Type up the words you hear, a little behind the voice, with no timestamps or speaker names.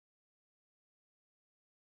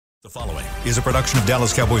The following is a production of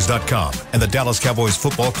DallasCowboys.com and the Dallas Cowboys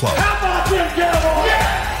Football Club. How about them Cowboys?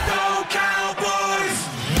 Yeah! Go Cowboys!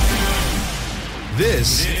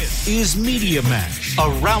 This is Media Mash, a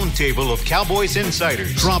roundtable of Cowboys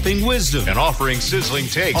insiders dropping wisdom and offering sizzling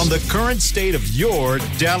takes on the current state of your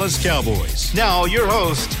Dallas Cowboys. Now, your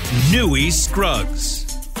host, Newy Scruggs.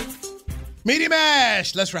 Media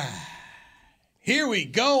Mash, let's ride. Here we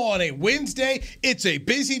go on a Wednesday. It's a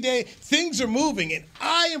busy day. Things are moving, and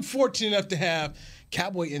I am fortunate enough to have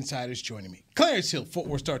Cowboy insiders joining me. Clarence Hill, Fort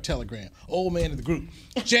Worth Star-Telegram, old man of the group.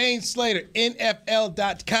 Jane Slater,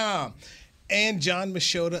 NFL.com. And John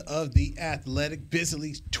Machota of The Athletic,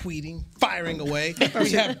 busily tweeting, firing away. I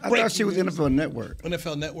thought she was NFL Network.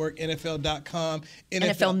 NFL Network, NFL.com.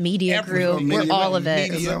 NFL Media Group. We're all of it.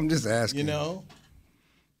 Media. I'm just asking. You know?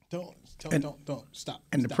 Don't. Stop.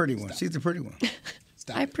 And the pretty one. She's the pretty one.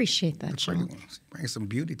 Stop. I appreciate that, Pretty John. one. Bring some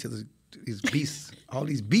beauty to these beasts. All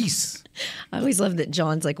these beasts. I always love that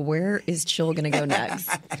John's like, where is Chill going to go next?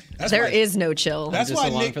 There is no Chill. That's why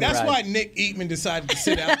Nick Eatman decided to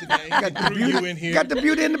sit out today. Got the beauty you in here. Got the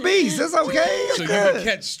beauty and the beast. That's okay. So you can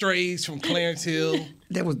catch strays from Clarence Hill.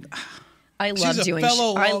 That was. I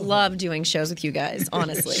love doing shows with you guys,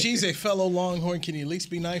 honestly. She's a fellow Longhorn. Can you at least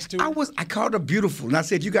be nice to her? I called her beautiful, and I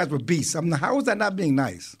said you guys were beasts. How was that not being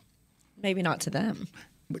nice? Maybe not to them.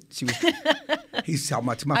 But she was. He's talking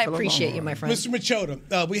about to my I fellow appreciate you, Longhorn. my friend. Mr.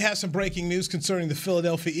 Machota, we have some breaking news concerning the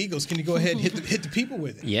Philadelphia Eagles. Can you go ahead and hit the people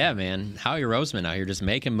with it? Yeah, man. Howie Roseman out here just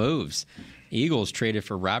making moves. Eagles traded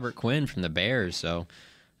for Robert Quinn from the Bears, so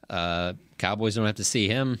Cowboys don't have to see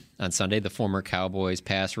him on Sunday, the former Cowboys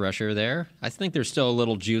pass rusher there. I think there's still a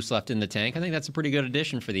little juice left in the tank. I think that's a pretty good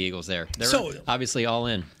addition for the Eagles there. They're obviously all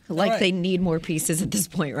in. They need more pieces at this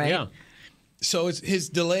point, right? Yeah. So his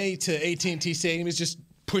delay to AT&T Stadium is just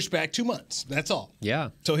pushed back 2 months. That's all. Yeah.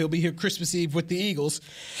 So he'll be here Christmas Eve with the Eagles.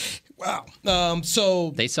 Wow.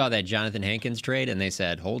 So they saw that Jonathan Hankins trade, and they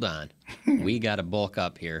said, hold on. We got to bulk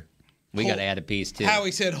up here. We got to add a piece, too.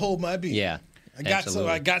 Howie said, hold my beat. Yeah. I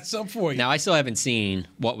got some for you. Now, I still haven't seen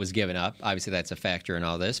what was given up. Obviously, that's a factor in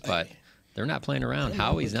all this, but they're not playing around.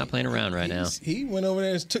 Howie's not playing around right now. He went over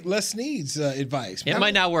there and took Les Snead's advice. It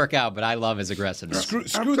might not work out, but I love his aggressiveness.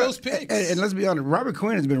 Screw those picks. And let's be honest, Robert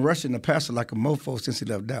Quinn has been rushing the passer like a mofo since he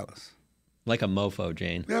left Dallas. Like a mofo,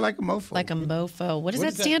 Jane. Yeah, like a mofo. Like a mofo. What does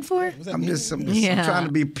that stand for? I'm just trying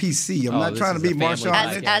to be PC. I'm not trying to be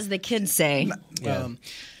Marshawn Lynch. As the kids say.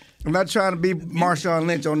 I'm not trying to be Marshawn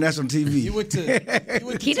Lynch on national TV. You went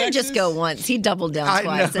to he didn't just go once. He doubled down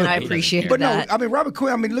twice, and I appreciate that. But no, Robert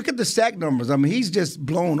Quinn, look at the sack numbers. He's just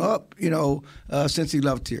blown up, since he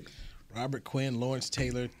left here. Robert Quinn, Lawrence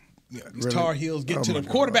Taylor, these Tar Heels get to the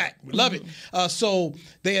quarterback. We love it. So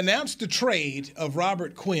they announced the trade of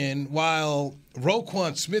Robert Quinn while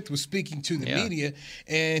Roquan Smith was speaking to the media,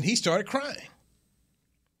 and he started crying.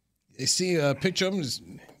 They see a picture of him.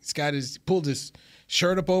 He's pulled his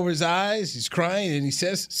shirt up over his eyes. He's crying, and he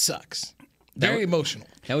says, sucks. Very emotional.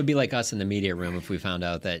 That would be like us in the media room if we found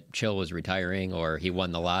out that Chill was retiring or he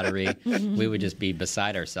won the lottery. We would just be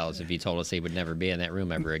beside ourselves if he told us he would never be in that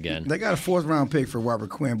room ever again. They got a 4th-round pick for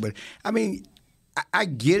Robert Quinn, but, I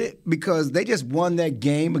get it because they just won that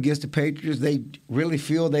game against the Patriots. They really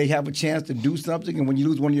feel they have a chance to do something, and when you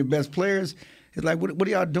lose one of your best players, it's like, what are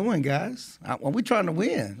y'all doing, guys? We trying to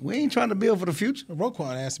win. We ain't trying to build for the future.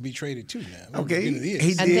 Roquan has to be traded too now. Okay,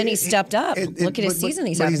 then he stepped up. Look at his season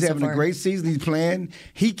he's having so far. He's having a great season. He's playing.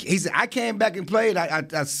 He said, I came back and played.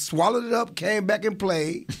 I swallowed it up, came back and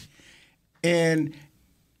played, and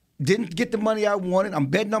didn't get the money I wanted. I'm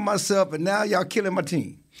betting on myself, and now y'all killing my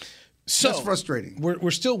team. So that's frustrating.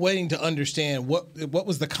 We're still waiting to understand what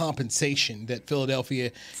was the compensation that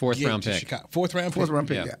Philadelphia 4th round pick. Chicago. 4th round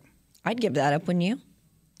pick. Yeah. I'd give that up, wouldn't you?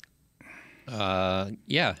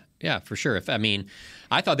 Yeah, for sure.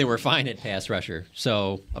 I thought they were fine at pass rusher,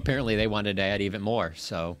 so apparently they wanted to add even more.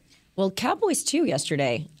 So, well, Cowboys too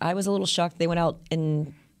yesterday. I was a little shocked they went out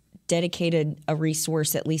and dedicated a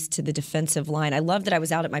resource at least to the defensive line. I love that I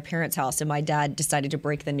was out at my parents' house and my dad decided to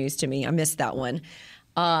break the news to me. I missed that one,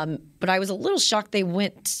 but I was a little shocked they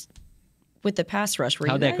went with the pass rush.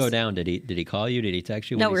 How'd that go down? Did he call you? Did he text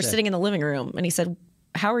you? No, we were sitting in the living room, and he said,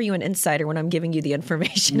 how are you an insider when I'm giving you the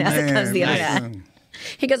information as it comes to the internet?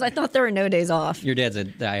 He goes, I thought there were no days off. Your dad's a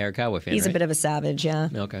diehard Cowboy fan, He's right? a bit of a savage, yeah.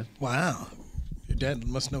 Okay. Wow. Your dad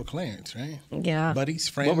must know Clarence, right? Yeah. Buddies,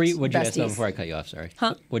 friends. What'd you ask Besties. before I cut you off? Sorry.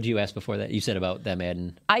 Huh? What'd you ask before that? You said about them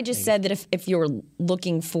adding. I just said that if you're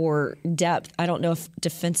looking for depth, I don't know if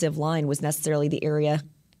defensive line was necessarily the area.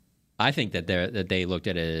 I think that they looked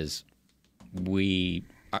at it as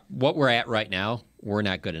what we're at right now, we're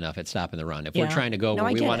not good enough at stopping the run. If Yeah. we're trying to go No, where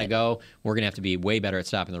I we get want to it. go, we're going to have to be way better at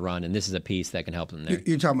stopping the run, and this is a piece that can help them there.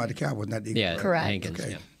 You're talking about the Cowboys, not the Eagles. Yeah, right? Correct. Hankins. Okay.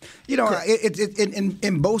 Yeah. You know,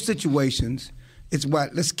 in both situations, it's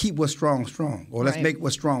what let's keep what's strong, or let's Right. make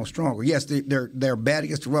what's strong stronger. Yes, they're bad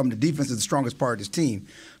against the run. The defense is the strongest part of this team.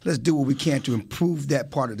 Let's do what we can to improve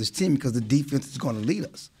that part of this team because the defense is going to lead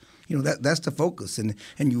us. You know, that's the focus. And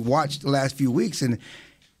you watch the last few weeks, and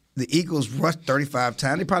the Eagles rushed 35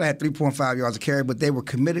 times. They probably had 3.5 yards of carry, but they were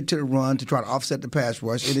committed to the run to try to offset the pass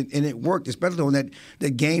rush, and it worked, especially on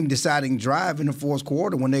that game-deciding drive in the fourth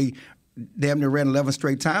quarter when they damn near ran 11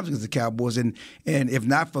 straight times against the Cowboys. And if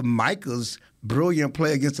not for Micah's brilliant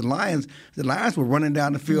play against the Lions were running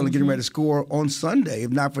down the field and getting ready to score on Sunday,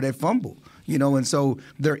 if not for that fumble. You know, and so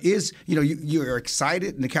there is, you know, you're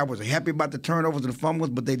excited, and the Cowboys are happy about the turnovers and the fumbles,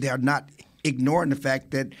 but they are not ignoring the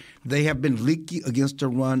fact that they have been leaky against the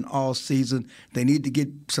run all season. They need to get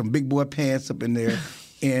some big boy pants up in there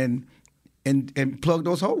and plug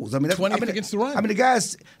those holes. I mean, 20th against the run. I mean, the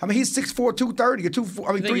guy's. I mean, he's 6'4", 230, or 2. I mean,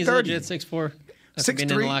 You think he's 330. legit 6'4"? After being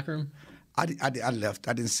in the 6'3"? locker room? I left.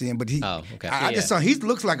 I didn't see him, but he. Oh, okay. I just saw. He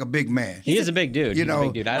looks like a big man. He is a big dude. You He's know, a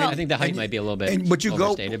big dude. I think the height might be a little bit but you go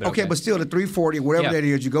overstated. But okay, but still the 340 or whatever Yeah. that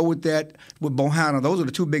is. You go with that with Bohanna. Those are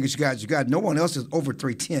the two biggest guys you got. No one else is over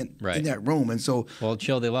 310 Right. in that room, and so Well,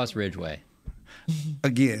 chill, they lost Ridgeway.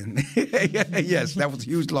 again, yes, that was a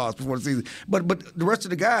huge loss before the season. But the rest of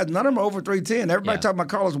the guys, none of them are over 310. Everybody Yeah. talking about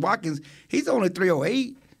Carlos Watkins. He's only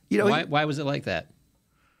 308. You know, Why was it like that?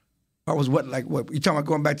 I was what you talking about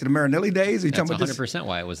going back to the Marinelli days? Or you That's talking about this? 100%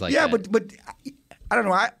 why it was like Yeah, that. but I don't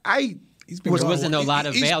know. I been gone. wasn't a lot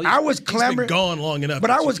of He's- value. I was He's been clamoring. gone long enough. But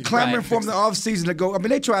that I you was can- clamoring Right. for him the offseason to go. I mean,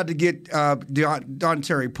 they tried to get Don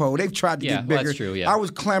Terry Poe. They've tried to Yeah, get well, bigger. that's true, yeah. I was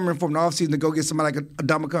clamoring for him the offseason to go get somebody like a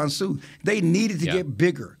Ndamukong Suh. They needed to Yeah. get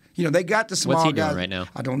bigger. You know, they got the small What's he doing guys. right now?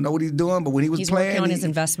 I don't know what he's doing, but when he was He's playing, working on his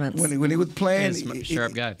investments. When he was playing, He's a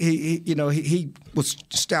sharp guy. He was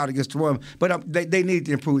stout against the run. But they needed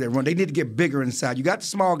to improve that run. They need to get bigger inside. You got the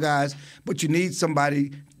small guys, but you need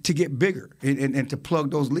somebody to get bigger and to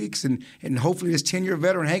plug those leaks. And hopefully this 10-year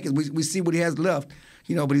veteran, Hankins, we see what he has left.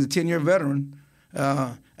 You know, but he's a 10-year veteran.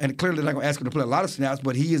 And clearly they're not going to ask him to play a lot of snaps,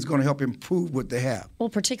 but he is going to help improve what they have. Well,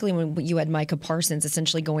 particularly when you had Micah Parsons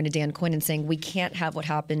essentially going to Dan Quinn and saying, we can't have what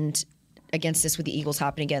happened against us with the Eagles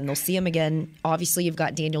happen again. They'll see him again. Obviously, you've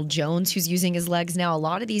got Daniel Jones who's using his legs now. A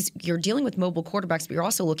lot of these, you're dealing with mobile quarterbacks, but you're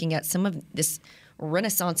also looking at some of this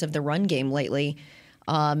renaissance of the run game lately.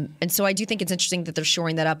 And so I do think it's interesting that they're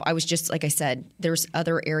shoring that up. I was just, like I said, there's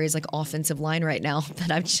other areas like offensive line right now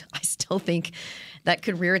that I still think that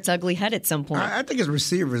could rear its ugly head at some point. I think as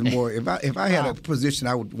receivers more. If I had a position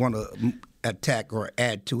I would want to attack or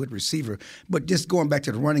add to it, receiver. But just going back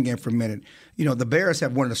to the running game for a minute, you know, the Bears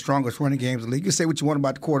have one of the strongest running games in the league. You say what you want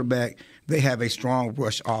about the quarterback, they have a strong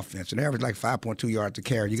rush offense, and they average like 5.2 yards a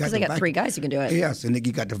carry. You got Because they got three guys who can do it. Yes, and then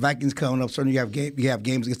you got the Vikings coming up. Certainly you have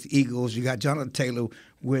games against the Eagles. You got Jonathan Taylor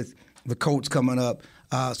with the Colts coming up.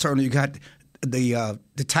 Certainly you got the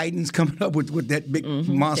Titans coming up with that big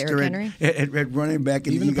monster Derrick at running back,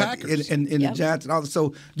 and Even you the got Packers. and the Yep. Giants and all that.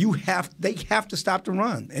 So they have to stop the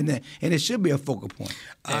run, and it should be a focal point.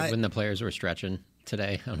 When the players were stretching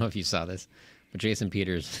today, I don't know if you saw this, but Jason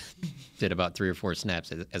Peters did about 3 or 4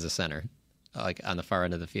 snaps as a center, like on the far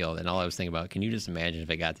end of the field. And all I was thinking about, can you just imagine if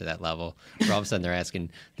it got to that level? Where all of a sudden they're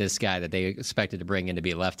asking this guy that they expected to bring in to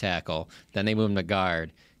be a left tackle, then they move him to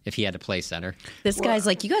guard, if he had to play center. This guy's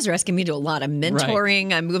like, you guys are asking me to do a lot of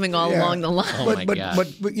mentoring. I'm moving all Yeah. along the line. Oh my God.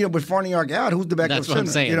 But you know, with Farniok out, who's the backup That's center? what I'm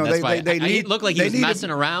saying. You know, That's why it looked like he was they need messing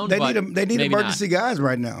around, They but need maybe emergency not. guys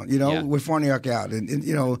right now. You know, Yeah. with Farniok out, and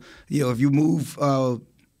you know, if you move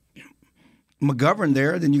McGovern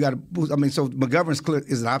there, then you got to. I mean, so McGovern's clear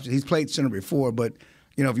is an option. He's played center before, but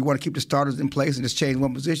you know, if you want to keep the starters in place and just change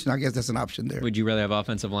one position, I guess that's an option there. Would you rather have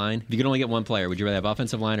offensive line? If you could only get one player, would you rather have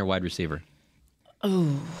offensive line or wide receiver?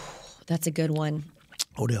 That's a good one.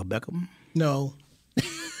 Odell Beckham, No.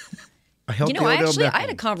 a healthy You know, I Odell actually Beckham. I had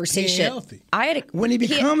a conversation. healthy. I had a, When he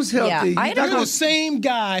becomes healthy, yeah, I had a he's You're con- the same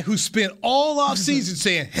guy who spent all off season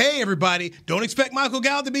saying, "Hey, everybody, don't expect Michael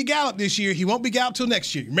Gallup to be Gallup this year. He won't be Gallup till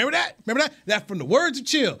next year." Remember that? Remember that? That from the words of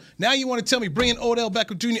Chill. Now you want to tell me bring in Odell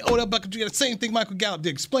Beckham Jr. Odell Beckham Jr. The same thing Michael Gallup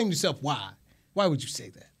did. Explain yourself why. Why would you say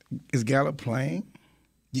that? Is Gallup playing?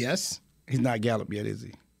 Yes. He's not Gallup yet, is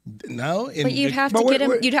he? No. And But you'd have to But get him.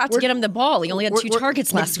 we're- You'd have to we're- get him the ball. He only had 2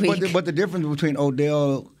 targets last week. But the difference between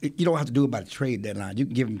Odell, you don't have to do it by the trade deadline. You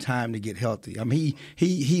can give him time to get healthy. I mean,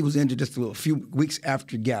 he was injured just a few weeks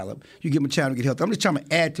after Gallup. You give him a time to get healthy. I'm just trying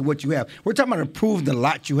to add to what you have. We're talking about improving the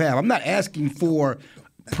lot you have. I'm not asking for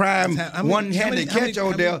prime How many- one-handed how many- catch,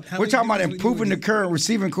 Odell. how We're many talking about games improving the current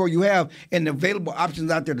receiving core you have and the available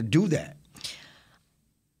options out there to do that.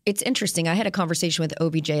 It's interesting. I had a conversation with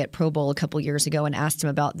OBJ at Pro Bowl a couple years ago and asked him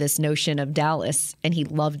about this notion of Dallas, and he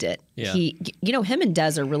loved it. Yeah. Him and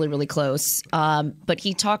Dez are really, really close. But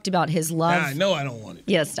he talked about his love. I know I don't want it.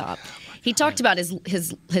 Yeah, stop. He talked about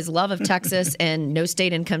his love of Texas and no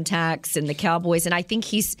state income tax and the Cowboys, and I think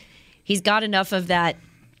he's got enough of that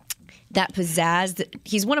pizzazz.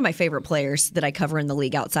 He's one of my favorite players that I cover in the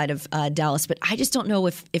league outside of Dallas, but I just don't know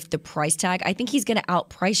if the price tag. I think he's going to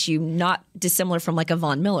outprice you, not dissimilar from like a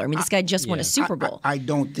Von Miller. I mean, this guy just won a Super Bowl. I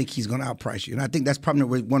don't think he's going to outprice you, and I think that's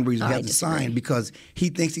probably one reason he hasn't signed, because he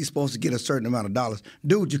thinks he's supposed to get a certain amount of dollars.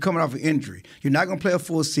 Dude, you're coming off an injury. You're not going to play a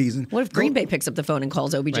full season. What if Green Bay picks up the phone and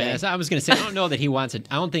calls OBJ? Right, as I was going to say, I don't know that he wants it.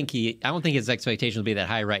 I don't think his expectations will be that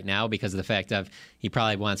high right now because of the fact of he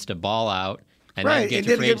probably wants to ball out. And Right, then get and to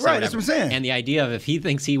then free get agency, right, that's whatever. what I'm saying. And the idea of if he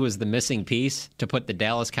thinks he was the missing piece to put the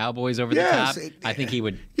Dallas Cowboys over Yes, the top, I think he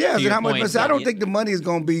would. Yes, to and your how much? point, But I don't think the money is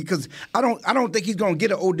going to be, because I don't think he's going to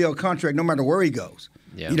get an Odell contract no matter where he goes.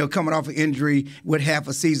 Yeah. Coming off an injury with half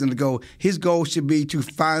a season to go, his goal should be to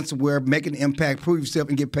find somewhere, make an impact, prove yourself,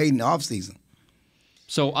 and get paid in the offseason.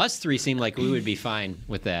 So us three seem like we would be fine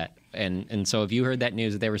with that. And so if you heard that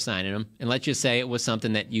news that they were signing him, and let's just say it was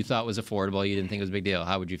something that you thought was affordable, you didn't think it was a big deal,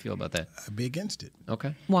 how would you feel about that? I'd be against it.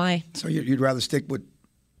 Okay. Why? So you'd rather stick with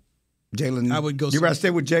Jalen? I would go. You'd rather stay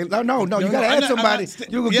with Jalen? No, you got to I'm add not- somebody.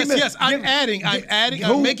 Yes, I'm adding.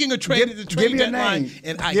 I'm making a trade at the trade give me a deadline. name.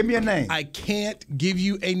 And Give me a name. I can't give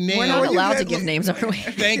you a name. We're not you allowed to can't- give names, are we?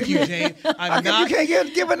 Thank you, Jane. I'm You not.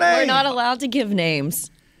 can't give a name. We're not allowed to give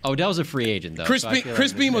names. Odell's a free agent, though. Chris so I feel like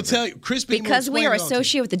Chris it's Beam will different. tell you. Chris Beam Because will we explain are it all to you.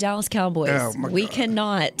 associated with the Dallas Cowboys. Oh, my We God.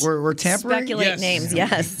 cannot We're tampering? speculate Yes. names.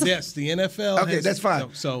 Yes. Yes, the NFL. Okay, has- that's fine.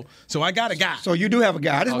 So I got a guy. So you do have a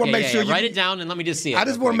guy. I just want to make sure you write it down and let me just see it. I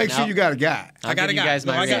just real want to quick. make sure Now, you got a guy. I'll I got give a you guy. guys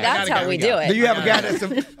No, my I reason. got- That's how we do it. Do you have a guy that's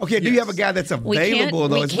do you have a guy that's We can't, available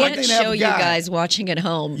though? we It's one can't thing to have show a you guy. guys watching at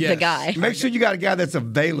home the Yes. guy. Make sure you got a guy that's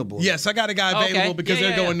available. Yes, I got a guy Okay. available because Yeah,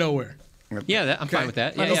 they're yeah, going yeah. nowhere. Yeah, I'm fine with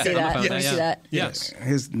that. Let me see I'm that. fine with Let me yeah. see that. Yes.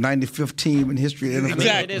 His 95th team in history of the NFL.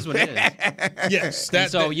 Exactly. It is what it is. Yes. And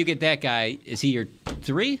so you get that guy. Is he your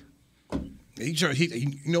 3?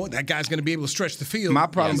 You know what? That guy's going to be able to stretch the field. My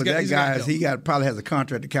problem with that He's guy got is he probably has a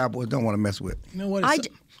contract the Cowboys don't want to mess with. You know what? I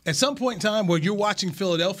At some point in time where you're watching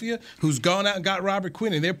Philadelphia, who's gone out and got Robert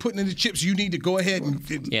Quinn, and they're putting in the chips, you need to go ahead and.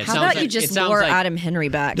 Yeah, it How sounds about like, you just it sounds lure like, Adam Henry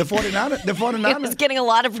back? The 49ers, He was getting a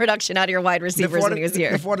lot of production out of your wide receivers when he was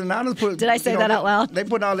here. The 49ers put. Did I say that out loud? They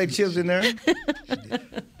put all their chips in there.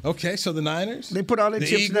 Okay, so the Niners. They put all their the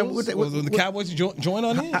chips in there. Eagles, What- well, the Cowboys join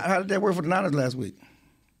on in. How did that work for the Niners last week?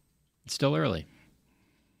 It's still early.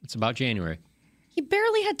 It's about January. He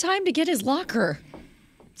barely had time to get his locker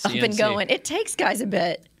up and CMC. going. It takes guys a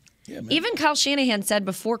bit. Yeah, man. Even Kyle Shanahan said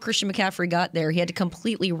before Christian McCaffrey got there, he had to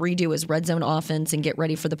completely redo his red zone offense and get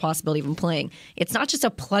ready for the possibility of him playing. It's not just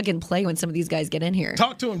a plug and play when some of these guys get in here.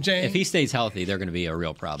 Talk to him, James. If he stays healthy, they're going to be a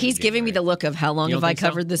real problem. He's in giving me the January. look of how long You have don't I think so?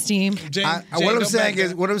 covered this team? James, What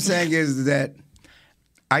I'm saying is that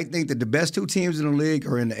I think that the best two teams in the league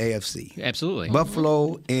are in the AFC. Absolutely.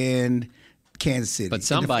 Buffalo and Kansas City. But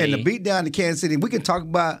somebody- and the beat down to Kansas City, we can talk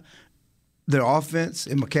about their offense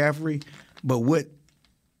and McCaffrey, but what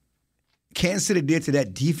Kansas City did to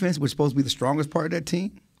that defense was supposed to be the strongest part of that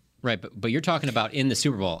team. Right, but you're talking about in the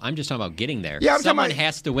Super Bowl. I'm just talking about getting there. Yeah, I'm talking Someone about-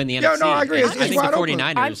 has to win the Yeah, NFC. no, I agree. It's I think wide the open.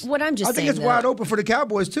 49ers. What I'm just I think saying, it's though, wide open for the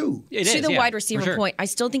Cowboys too. It to is, the yeah, wide for receiver sure. point, I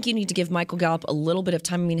still think you need to give Michael Gallup a little bit of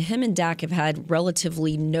time. I mean, him and Dak have had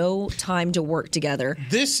relatively no time to work together.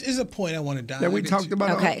 This is a point I want to dive That we into. talked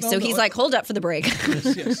about. Okay, so he's like, hold up for the break.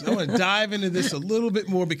 Yes, I want to dive into this a little bit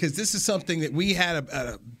more because this is something that we had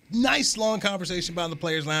a nice long conversation about in the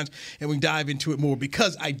Players Lounge, and we dive into it more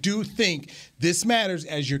because I do think this matters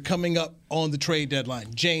as you're coming up on the trade deadline.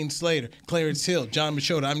 Jane Slater, Clarence Hill, John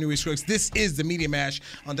Machota, I'm Newey Scruggs. This is the Media Mash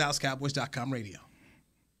on DallasCowboys.com radio.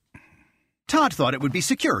 Todd thought it would be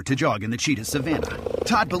secure to jog in the cheetah savanna.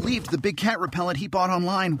 Todd believed the big cat repellent he bought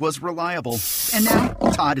online was reliable. And now,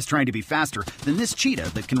 Todd is trying to be faster than this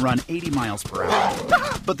cheetah that can run 80 miles per hour.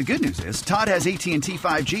 But the good news is, Todd has AT&T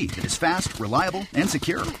 5G that is fast, reliable, and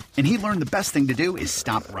secure. And he learned the best thing to do is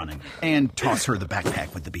stop running and toss her the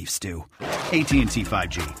backpack with the beef stew. AT&T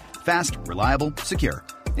 5G. Fast, reliable, secure.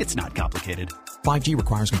 It's not complicated. 5G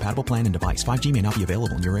requires compatible plan and device. 5G may not be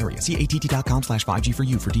available in your area. See att.com/5G for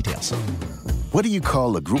you for details. What do you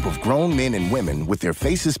call a group of grown men and women with their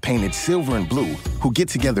faces painted silver and blue who get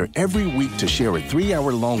together every week to share a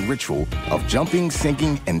 3-hour-long ritual of jumping,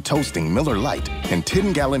 singing, and toasting Miller Lite in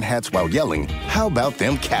 10-gallon hats while yelling, "How about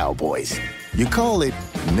them Cowboys?" You call it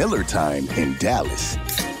Miller time in Dallas.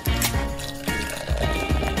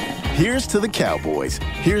 Here's to the Cowboys.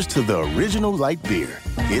 Here's to the original light beer.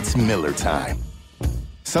 It's Miller time.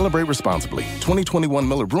 Celebrate responsibly. 2021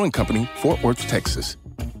 Miller Brewing Company, Fort Worth, Texas.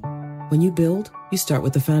 When you build, you start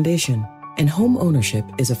with the foundation. And home ownership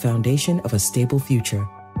is a foundation of a stable future.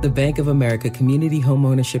 The Bank of America Community Home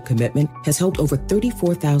Ownership Commitment has helped over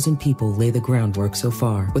 34,000 people lay the groundwork so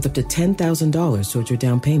far, with up to $10,000 towards your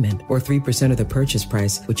down payment or 3% of the purchase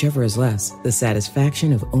price, whichever is less. The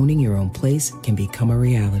satisfaction of owning your own place can become a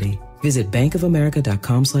reality. Visit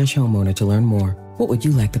bankofamerica.com/homeowner to learn more. What would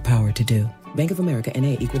you like the power to do? Bank of America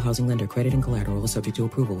N.A. Equal Housing Lender. Credit and collateral is subject to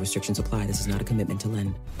approval. Restrictions apply. This is not a commitment to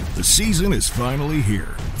lend. The season is finally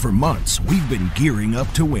here. For months, we've been gearing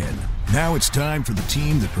up to win. Now it's time for the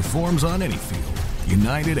team that performs on any field.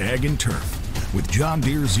 United Ag and Turf. With John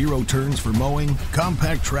Deere Zero Turns for mowing,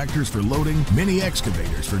 compact tractors for loading, mini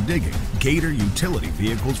excavators for digging, Gator utility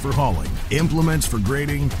vehicles for hauling, implements for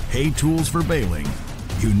grading, hay tools for baling.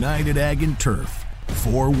 United Ag and Turf.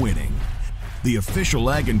 For winning. The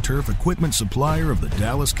official Ag and Turf equipment supplier of the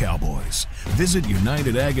Dallas Cowboys. Visit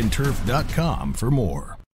UnitedAgAndTurf.com for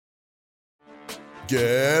more.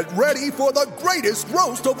 Get ready for the greatest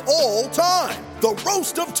roast of all time, the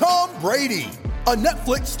Roast of Tom Brady, a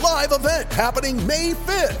Netflix live event happening May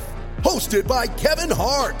 5th. Hosted by Kevin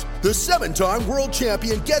Hart, the 7-time world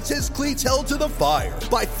champion gets his cleats held to the fire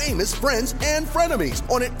by famous friends and frenemies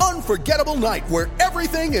on an unforgettable night where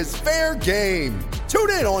everything is fair game. Tune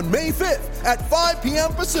in on May 5th at 5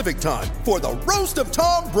 p.m. Pacific time for the Roast of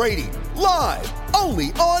Tom Brady, live only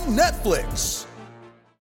on Netflix.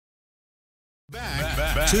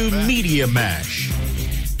 Back to Media Mash.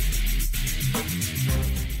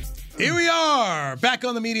 Here we are, back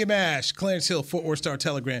on the Media Mash. Clarence Hill, Fort Worth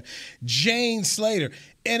Star-Telegram. Jane Slater,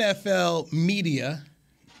 NFL Media.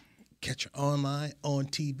 Catch her online, on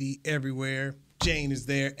TV, everywhere. Jane is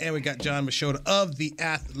there. And we got John Machota of The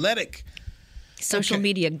Athletic. Social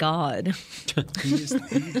media god. He's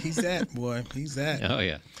that, boy. He's that. Oh,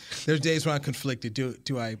 yeah. There's days when I'm conflicted. Do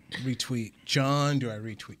I retweet John? Do I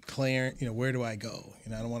retweet Clarence? Where do I go?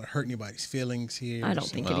 I don't want to hurt anybody's feelings here. I don't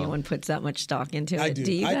think anyone puts that much stock into it. I do.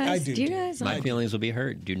 Do you guys? I do. Do you guys? My feelings will be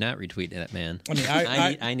hurt. Do not retweet that man. I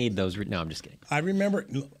mean, I need those. No, I'm just kidding. I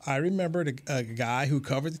remembered a guy who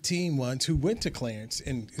covered the team once who went to Clarence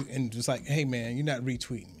and was like, "Hey, man, you're not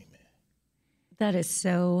retweeting me, man." That is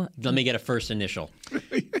so. Let me get a first initial.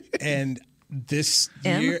 And this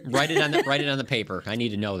year, write it on the paper. I need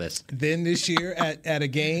to know this. Then this year at a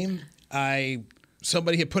game,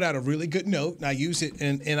 somebody had put out a really good note, and I used it,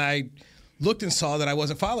 and I looked and saw that I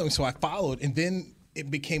wasn't following, so I followed, and then it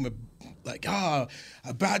became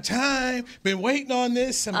about time. Been waiting on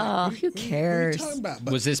this. I'm like, who cares? What are you talking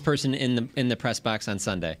about? Was this person in the press box on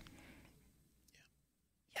Sunday?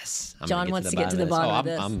 Yes. John wants to get to the bottom of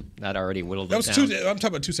this. That already whittled it down. I'm talking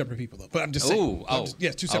about two separate people, though. But I'm just saying.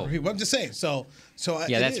 Yes, two separate people. I'm just saying. So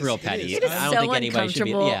that's real petty. It is I don't so think anybody should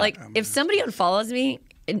be. uncomfortable. Like, if somebody unfollows me,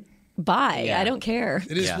 bye. Yeah. I don't care.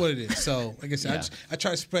 It is what it is. So, like I said, I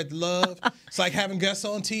try to spread the love. It's like having guests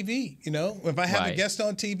on TV. If I have a guest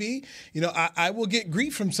on TV, I will get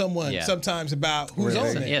grief from someone sometimes about who's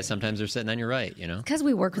on there. Yeah, sometimes they're sitting on your right. Because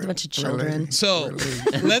we work with a bunch of children. So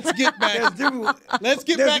let's get back.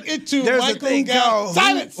 Back into there's Michael a thing called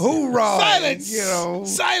silence. Hoorah.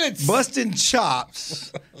 Silence. Silence. Busting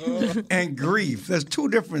chops and grief. There's two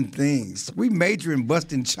different things. We major in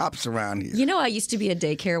busting chops around here. I used to be a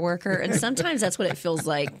daycare worker, and sometimes that's what it feels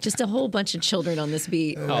like. Just a whole bunch of children on this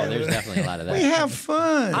beat. Oh, there's definitely a lot of that. We have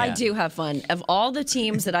fun. I do have fun. Of all the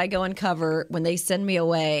teams that I go and cover, when they send me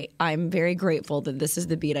away, I'm very grateful that this is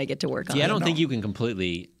the beat I get to work on. Yeah, I don't think you can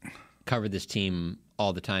completely cover this team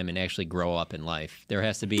all the time and actually grow up in life. There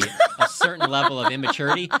has to be a certain level of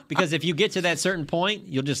immaturity, because if you get to that certain point,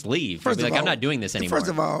 you'll just leave. You'll be like, I'm not doing this anymore. First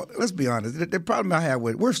of all, let's be honest. The problem I have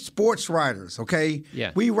we're sports writers, okay?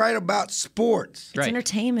 Yeah. We write about sports. It's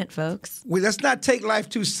entertainment, folks. Let's not take life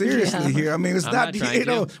too seriously here. I mean, it's not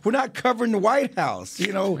we're not covering the White House,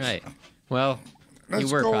 Right. Well, you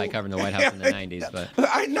were probably covering the White House in the 90s, but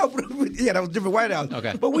I know, but that was a different White House.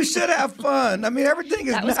 Okay. But we should have fun. I mean, everything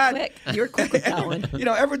is that was not quick. You were quick with that one.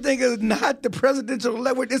 Everything is not the presidential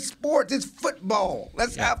level. It's sports. It's football.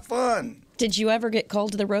 Let's have fun. Did you ever get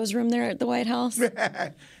called to the Rose Room there at the White House?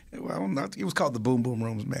 Well, it was called the Boom Boom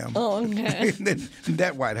Rooms, ma'am. Oh, okay.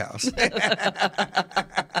 That White House.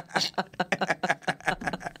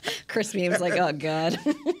 Chris Beam was like, oh, God.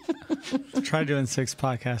 Try doing 6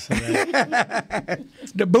 podcasts a day.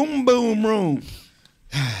 The Boom Boom Room.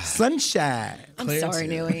 Sunshine. I'm Clarence sorry,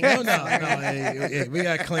 Hill. Newey. No. Hey, we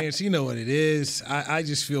got Clarence. You know what it is. I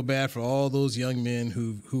just feel bad for all those young men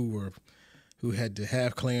who had to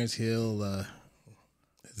have Clarence Hill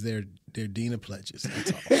as their dean of pledges.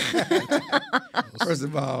 That's all. First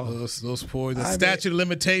of all, those poor. The statute of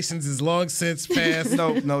limitations is long since passed.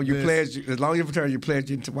 No, you pledge as long as you're fraternity, you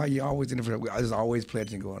pledge into why you're always in the fraternity. There's always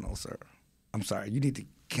pledging going on, sir. I'm sorry. You need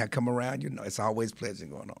to come around. It's always pledging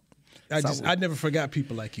going on. I never forgot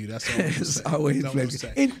people like you. That's all. It's always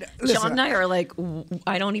pledging. John and I are like,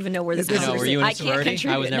 I don't even know where this is. Were you in a I can't sorority?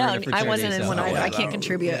 contribute. I was never in a fraternity. I wasn't in one either. I can't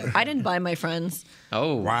contribute. Yeah. I didn't buy my friends.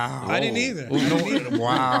 Oh wow! I didn't either.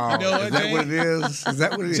 Wow! You know what, is that what it is? Is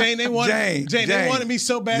that what it is? Jane, they wanted me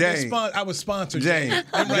so bad. I was sponsored. Jane.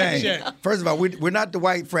 First of all, we're not the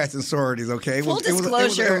white frats and sororities, okay? Full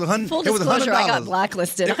disclosure. Full disclosure. I got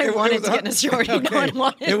blacklisted. I wanted to get in a sorority. No one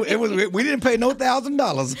wanted. We didn't pay no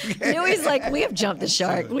 $1,000. Okay? Newey's like, we have jumped the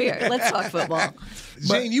shark. Let's talk football.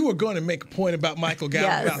 Jane, you were going to make a point about Michael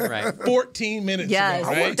Gallup about 14 minutes ago,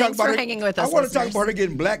 right? Thanks for hanging with us. I want to talk about her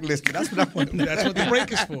getting blacklisted. That's what I want to know. That's what the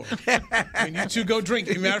break is for. When you two go drink.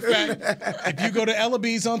 As a matter of fact, if you go to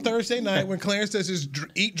Ellaby's on Thursday night when Clarence does his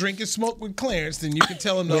eat, drink, and smoke with Clarence, then you can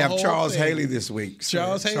tell him the whole thing. We have Charles Haley this week.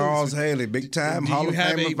 Charles Haley, big time, Hall of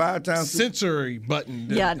Famer, 5-time. Censory button.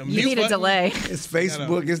 Yeah, you need a delay. It's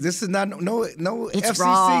Facebook. This is not no it's FCC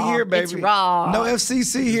raw. here, baby. It's raw. No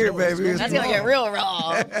FCC here, baby. That's going to get real raw.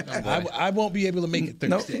 I won't be able to make it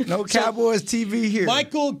Thursday. No Cowboys TV here.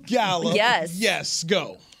 Michael Gallup. Yes,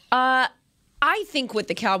 go. I think what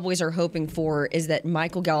the Cowboys are hoping for is that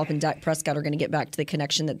Michael Gallup and Dak Prescott are going to get back to the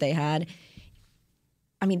connection that they had.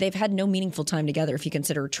 I mean, they've had no meaningful time together if you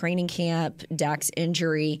consider training camp, Dak's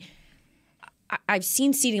injury. I've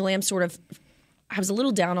seen CeeDee Lamb I was a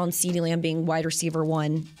little down on CeeDee Lamb being wide receiver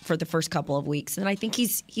 1 for the first couple of weeks, and I think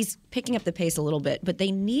he's picking up the pace a little bit. But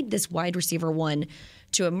they need this wide receiver 1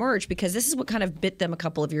 to emerge because this is what kind of bit them a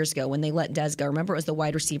couple of years ago when they let Dez go. Remember, it was the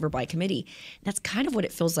wide receiver by committee. That's kind of what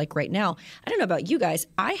it feels like right now. I don't know about you guys.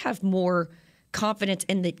 I have more confidence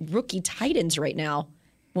in the rookie tight ends right now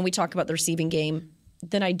when we talk about the receiving game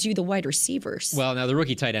than I do the wide receivers. Well, now the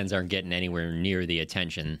rookie tight ends aren't getting anywhere near the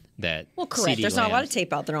attention that correct. There's not a lot of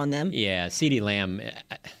tape out there on them. Yeah, CeeDee Lamb,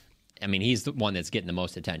 I mean, he's the one that's getting the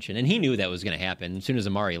most attention. And he knew that was going to happen. As soon as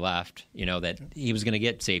Amari left, that he was going to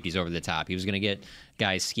get safeties over the top. He was going to get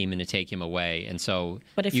guys scheming to take him away. And so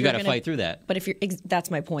you got to fight through that. But that's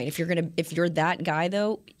my point. If you're that guy,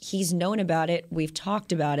 though, he's known about it. We've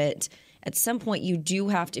talked about it. At some point, you do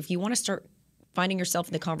have to, if you want to start finding yourself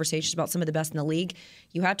in the conversations about some of the best in the league,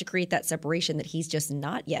 you have to create that separation that he's just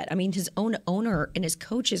not yet. I mean, his own owner and his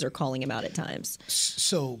coaches are calling him out at times.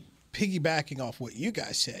 So piggybacking off what you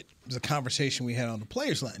guys said, was a conversation we had on the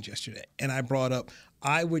Players Lounge yesterday. And I brought up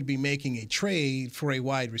I would be making a trade for a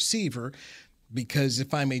wide receiver because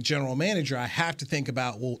if I'm a general manager, I have to think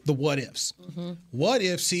about, the what ifs. Mm-hmm. What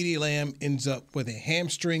if CeeDee Lamb ends up with a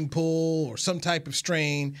hamstring pull or some type of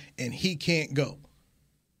strain and he can't go?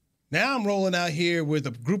 Now I'm rolling out here with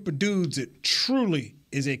a group of dudes that truly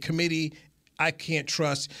is a committee I can't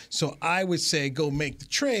trust. So I would say go make the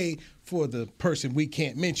trade for the person we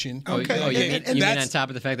can't mention. Okay. You mean on top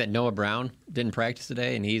of the fact that Noah Brown didn't practice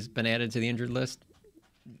today and he's been added to the injured list?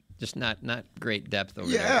 Just not great depth over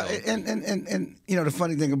there. Yeah, and the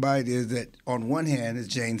funny thing about it is that on one hand, as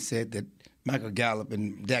Jane said, that Michael Gallup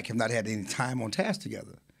and Dak have not had any time on task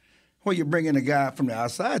together. Well, you bring in a guy from the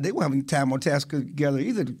outside, they won't have any time on task together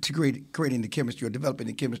either to creating the chemistry or developing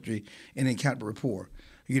the chemistry and encounter rapport.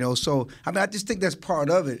 So I just think that's part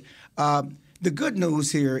of it. The good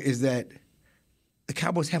news here is that the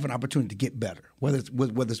Cowboys have an opportunity to get better, whether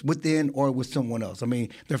it's within or with someone else. I mean,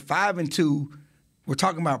 they're 5-2. We're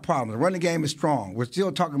talking about problems. The running game is strong. We're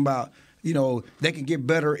still talking about, they can get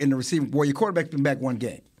better in the receiving. Well, your quarterback's been back one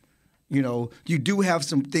game. You do have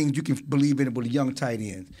some things you can believe in with the young tight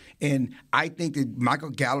ends. And I think that Michael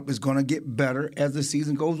Gallup is going to get better as the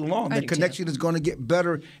season goes along. The connection is going to get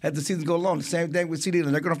better as the season goes along. The same thing with CeeDee.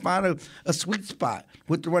 They're going to find a sweet spot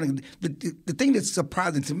with the running. The thing that's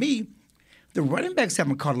surprising to me, the running backs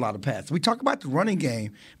haven't caught a lot of passes. We talk about the running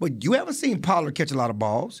game, but you haven't seen Pollard catch a lot of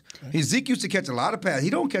balls. Okay. Zeke used to catch a lot of passes. He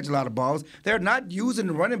don't catch a lot of balls. They're not using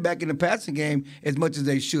the running back in the passing game as much as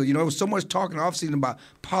they should. There was so much talk in the offseason about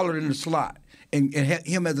Pollard in the slot and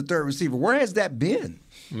him as a third receiver. Where has that been?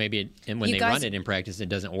 Maybe when they run it in practice, it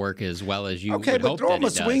doesn't work as well as you would but hope throw that them a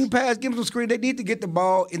it does. swing pass, give them some screen. They need to get the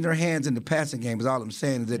ball in their hands in the passing game is all I'm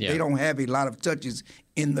saying, is that they don't have a lot of touches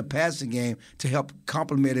in the passing game to help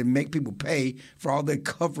complement and make people pay for all their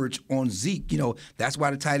coverage on Zeke. That's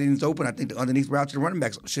why the tight end is open. I think the underneath routes to the running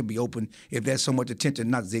backs should be open if there's so much attention,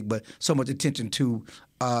 not Zeke, but so much attention to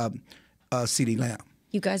CeeDee Lamb.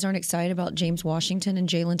 You guys aren't excited about James Washington and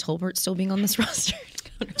Jalen Tolbert still being on this roster?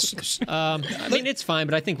 I mean, it's fine,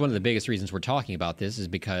 but I think one of the biggest reasons we're talking about this is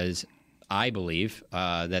because I believe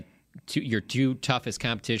that your two toughest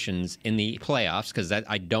competitions in the playoffs, because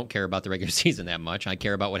I don't care about the regular season that much. I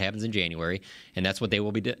care about what happens in January, and that's what they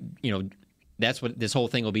will be. That's what this whole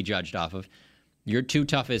thing will be judged off of. Your two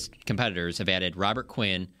toughest competitors have added Robert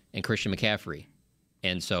Quinn and Christian McCaffrey,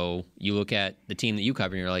 and so you look at the team that you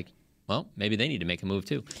cover, and you're like, well, maybe they need to make a move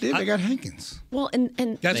too. They got Hankins. Well,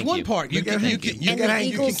 and that's one part. You can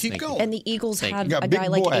keep going. And the Eagles have a guy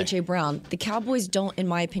like A.J. Brown. The Cowboys don't, in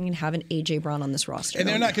my opinion, have an A.J. Brown on this roster. And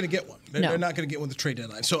they're not going to get one. They're not going to get one at the trade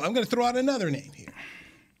deadline. So I'm going to throw out another name here.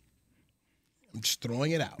 I'm just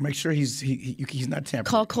throwing it out. Make sure he's not tampering.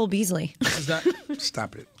 Call Cole Beasley.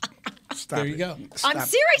 Stop it. There you go. I'm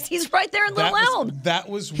serious. He's right there in Little Elm. That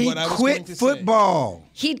was what I was going to say. He quit football.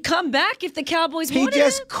 He'd come back if the Cowboys wanted him. He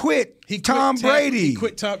just quit. Tom Brady. He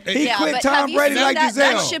quit Tom Brady like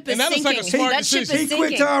Giselle. That ship is sinking. Like a smart that ship is decision. sinking.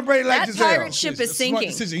 He quit Tom Brady like Giselle. That pirate ship is sinking.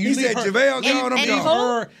 He said, JaVale gone, I'm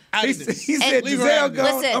gone. He said, Giselle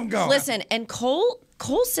gone, I'm gone. Listen, and Cole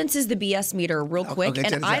senses the BS meter real quick,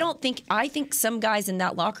 and I think some guys in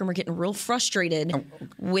that locker room are getting real frustrated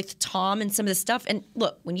with Tom and some of the stuff. And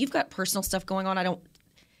look, when you've got personal stuff going on,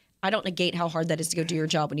 I don't negate how hard that is to go do your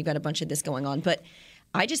job when you've got a bunch of this going on, but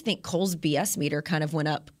I just think Cole's BS meter kind of went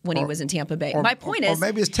up when he was in Tampa Bay. My point is, or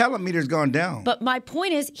maybe his talent meter's gone down. But my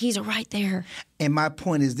point is, he's right there. And my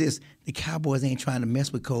point is this: the Cowboys ain't trying to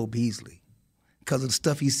mess with Cole Beasley because of the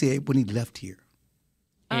stuff he said when he left here.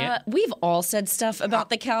 We've all said stuff about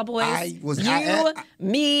the Cowboys.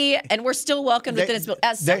 Me, and we're still welcomed within this.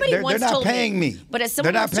 As somebody once they're not told paying me. But as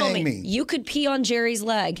someone once told me, you could pee on Jerry's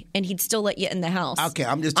leg and he'd still let you in the house. Okay,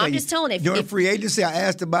 I'm just telling you. During free agency, I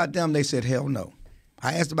asked about them. They said, hell no.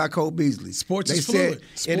 I asked about Cole Beasley. Sports is fluid.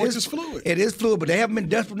 Sports is fluid. It is fluid, but they haven't been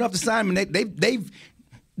desperate enough to sign him.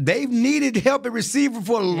 They've needed help at receiver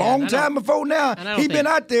for a long time before now. He's been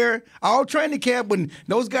out there all training camp when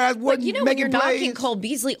those guys wasn't making plays. When you're knocking Cole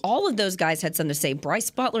Beasley, all of those guys had something to say. Bryce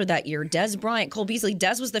Butler that year, Dez Bryant, Cole Beasley.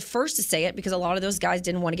 Dez was the first to say it because a lot of those guys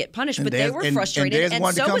didn't want to get punished, but they were frustrated. And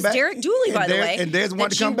so was Derek Dooley, by the way. And Dez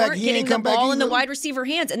wanted to come back. He ain't come back. Getting the ball in the wide receiver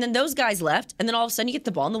hands, and then those guys left, and then all of a sudden you get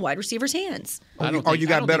the ball in the wide receiver's hands. Or you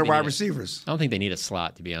got better wide receivers. I don't think they need a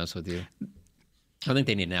slot, to be honest with you. I think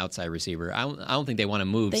they need an outside receiver. I don't think they want to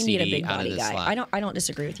move CeeDee out of the slot. I don't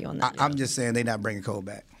disagree with you on that. I'm just saying they're not bringing Cole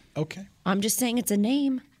back. Okay. I'm just saying it's a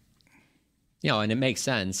name. And it makes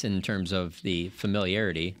sense in terms of the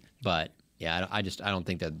familiarity, but yeah, I don't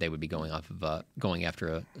think that they would be going after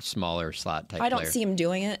a smaller slot type player. I don't see him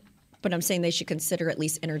doing it, but I'm saying they should consider at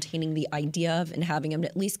least entertaining the idea of and having him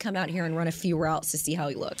at least come out here and run a few routes to see how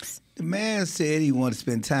he looks. The man said he wanted to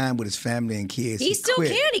spend time with his family and kids. He still quit.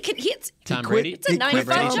 can. Tom Brady? It's a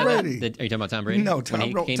 9-to-5 job. Are you talking about Tom Brady? No, Tom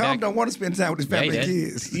don't want to spend time with his family and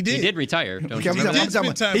kids. He did retire. Don't you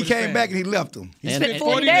he came back and he left them. He spent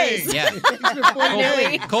 40 days.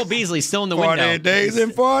 Yeah. Cole Beasley's still in the window. 40 days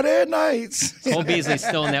and 40 nights. Cole Beasley's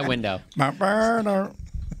still in that window. My burner.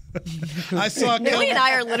 I saw Millie and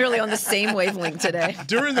I are literally on the same wavelength today.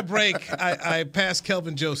 During the break, I passed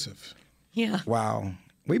Kelvin Joseph. Yeah. Wow.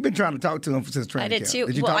 We've been trying to talk to him since training camp. I did too.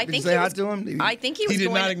 Did you say hi to him? I think he was. He did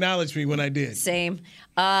going not acknowledge me when I did. Same.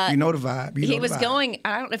 You know the vibe. He was going.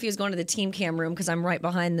 I don't know if he was going to the team cam room because I'm right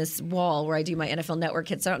behind this wall where I do my NFL Network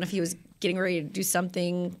hits. I don't know if he was getting ready to do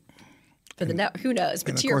something for the net. Who knows?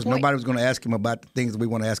 But and to of your course, point, nobody was going to ask him about the things that we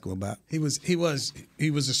want to ask him about. He was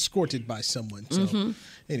escorted by someone. So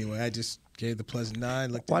anyway, I just gave the pleasant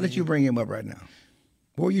nod. Why did you bring him up right now?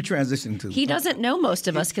 What were you transitioning to? He doesn't know most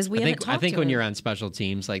of us because we haven't talked to him. I think when you're on special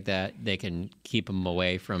teams like that, they can keep him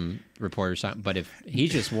away from reporters. But if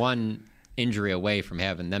he's just one injury away from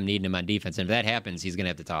having them needing him on defense, and if that happens, he's going to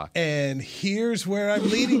have to talk. And here's where I'm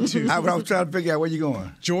leading to. I was trying to figure out where you're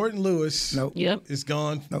going. Jordan Lewis is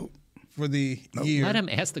gone for the year. Let him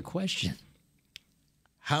ask the question.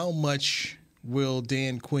 How much will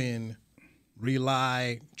Dan Quinn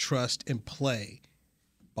rely, trust, and play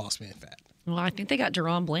Boss Man Fat? Well, I think they got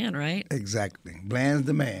Deron Bland, right? Exactly. Bland's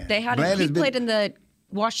the man. They had he played in the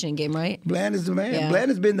Washington game, right? Bland is the man. Yeah. Bland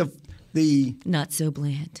has been the not so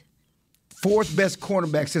Bland fourth best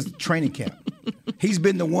cornerback since training camp. He's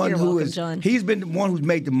been the one he's been the one who's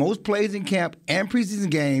made the most plays in camp and preseason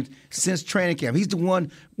games since training camp. He's the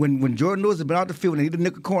one when Jordan Lewis has been out the field and he's the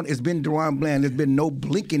nickel corner, it's been Deron Bland. There's been no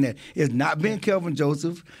blinking that. It's not been Kelvin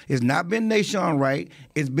Joseph. It's not been Nashawn Wright.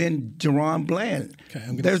 It's been Deron Bland. Okay,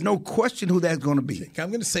 there's no question who that's going to be. I'm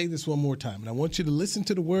going to say this one more time, and I want you to listen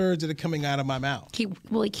to the words that are coming out of my mouth. He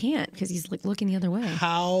can't because he's looking the other way.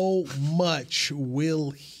 How much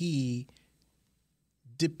will he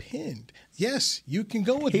depend. Yes, you can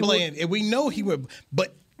go with Bland, and we know he would.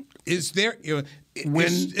 But is there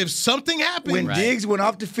if something happened when Diggs went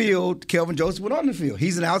off the field, Kelvin Joseph went on the field.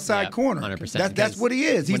 He's an outside corner. 100%. That's what he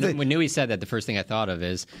is. When Newey said that, the first thing I thought of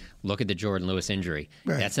is look at the Jordan Lewis injury.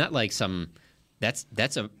 Right. That's not like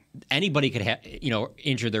anybody could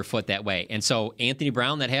injure their foot that way. And so Anthony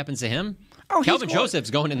Brown, that happens to him. Kelvin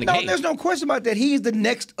Joseph's going in the game. There's no question about that. He's the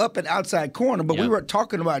next up and outside corner. But we were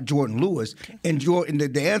talking about Jordan Lewis, and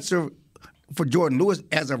the answer for Jordan Lewis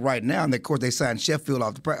as of right now, and of course they signed Sheffield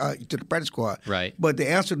off to the practice squad. Right. But the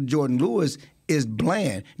answer to Jordan Lewis is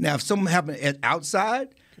Bland. Now, if something happened at outside,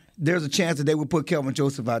 there's a chance that they would put Kelvin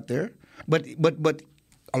Joseph out there. But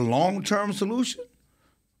a long-term solution,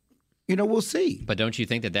 we'll see. But don't you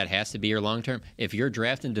think that has to be your long-term? If you're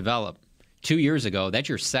draft and develop 2 years ago, that's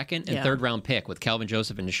your second and third round pick with Kelvin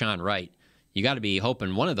Joseph and Deshaun Wright. You got to be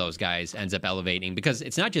hoping one of those guys ends up elevating, because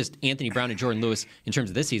it's not just Anthony Brown and Jordan Lewis in terms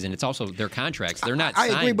of this season. It's also their contracts. They're not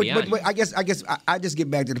signed. I agree, but I guess I just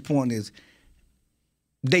get back to the point is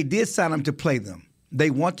they did sign them to play them. They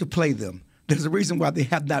want to play them. There's a reason why they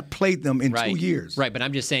have not played them in 2 years. Right, but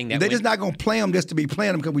I'm just saying that they're just not going to play them just to be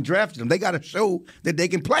playing them because we drafted them. They got to show that they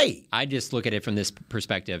can play. I just look at it from this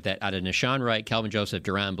perspective that out of Deshaun Wright, Kelvin Joseph,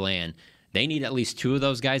 Deron Bland, they need at least two of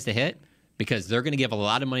those guys to hit, because they're going to give a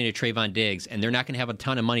lot of money to Trayvon Diggs, and they're not going to have a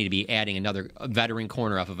ton of money to be adding another veteran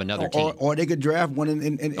corner off of another team. Or they could draft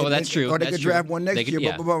one. That's true. Or they could draft one next year.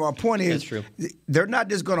 Yeah. But my point is, they're not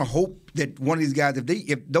just going to hope that one of these guys,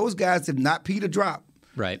 if those guys have not peed a drop,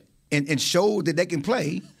 right, and showed that they can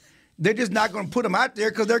play, they're just not going to put them out there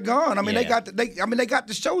because they're gone. I mean, they got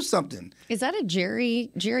to show something. Is that a Jerry's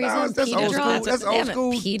that's old school. That's old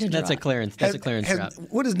school. That's a Clarence. That's a Clarence drop.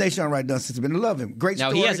 What has Nashawn Wright done since he's been? I love him. Great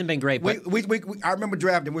story. No, he hasn't been great. But I remember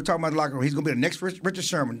drafting. We're talking about the locker room. He's going to be the next Richard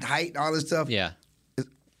Sherman, height, all this stuff. Yeah.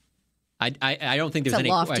 I don't think there's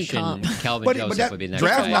any question Kelvin Joseph would be the next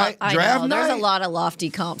draft guy. Draft night. There's a lot of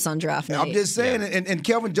lofty comps on draft night. I'm just saying, and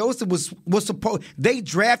Kelvin Joseph was supposed. They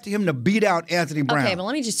drafted him to beat out Anthony Brown. Okay, but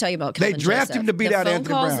let me just tell you about Kelvin Joseph. They drafted him to beat out Anthony Brown. The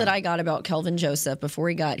phone calls that I got about Kelvin Joseph before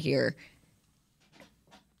he got here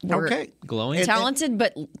were glowing, talented,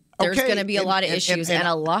 but there's going to be a lot of issues, and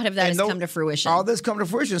a lot of that has come to fruition. All this come to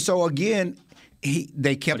fruition. So again,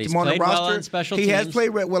 they kept him on the roster. He has played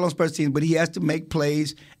well on special teams, but he has to make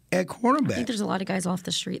plays at cornerback. I think there's a lot of guys off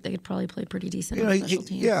the street that could probably play pretty decent on special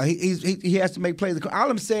teams. Yeah, he has to make plays.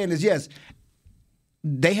 All I'm saying is, yes,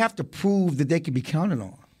 they have to prove that they can be counted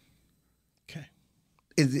on. Okay.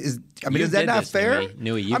 Is that not fair?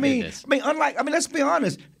 Newey, you did this. Let's be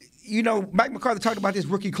honest. Mike McCarthy talked about this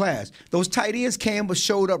rookie class. Those tight ends came but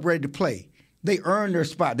showed up ready to play. They earned their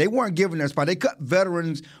spot. They weren't given their spot. They cut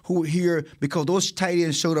veterans who were here because those tight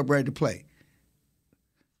ends showed up ready to play.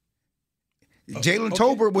 Jalen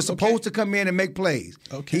Tolbert was supposed to come in and make plays.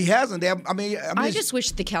 Okay. He hasn't. I just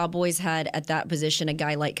wish the Cowboys had at that position a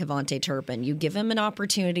guy like Kevontae Turpin. You give him an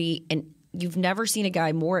opportunity, and you've never seen a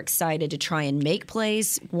guy more excited to try and make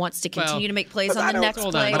plays, wants to continue to make plays on the next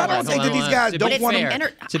play. But I don't think that these guys don't want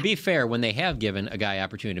to. To be fair, when they have given a guy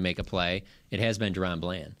opportunity to make a play, it has been Deron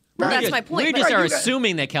Bland. Well, that's my point. We just are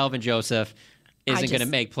assuming that Kelvin Joseph isn't going to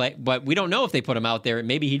make play, but we don't know if they put him out there.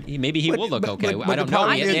 Maybe he will look okay. I don't know.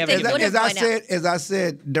 As I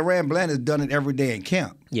said, Deron Bland has done it every day in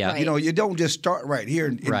camp. Yeah, you don't just start right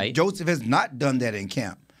here. Right. Joseph has not done that in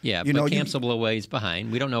camp. Yeah, but camp's a little ways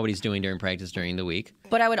behind. We don't know what he's doing during practice during the week.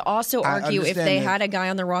 But I would also argue if they had a guy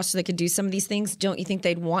on the roster that could do some of these things, don't you think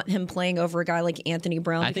they'd want him playing over a guy like Anthony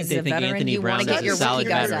Brown because he's a veteran? Anthony you Brown want to get your rookie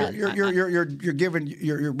guys out. You're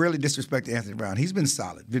really disrespecting Anthony Brown. He's been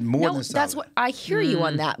solid, more than solid. That's what I hear you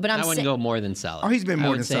on that, but I wouldn't go more than solid. Oh, he's been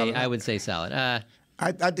more than solid. I would say solid.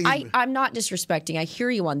 I'm not disrespecting. I hear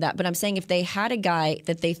you on that, but I'm saying if they had a guy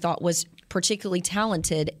that they thought was particularly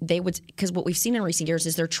talented, they would, because what we've seen in recent years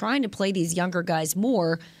is they're trying to play these younger guys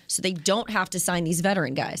more so they don't have to sign these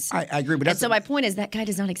veteran guys. I agree, but so my point is that guy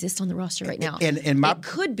does not exist on the roster right now. And it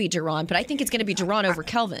could be Deron, but I think it's going to be Deron over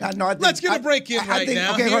Kelvin. Let's get a break in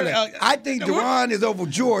now. Okay, hold on. I think Deron is over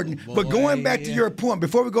Jordan, but going back to your point,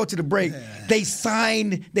 before we go to the break,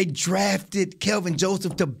 they drafted Kelvin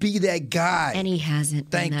Joseph to be that guy. And he hasn't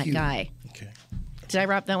been that guy. Okay. Did I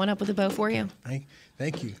wrap that one up with a bow for you?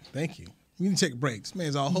 Thank you. We need to take a break. This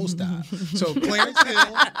man's all host style. So Clarence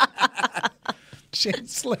Hill, Shane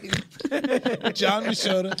Slater, John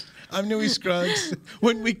Machota, I'm Newey Scruggs.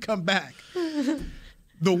 When we come back,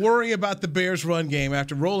 the worry about the Bears' run game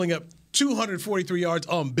after rolling up 243 yards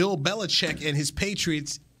on Bill Belichick and his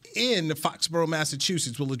Patriots in Foxborough,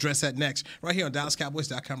 Massachusetts. We'll address that next, right here on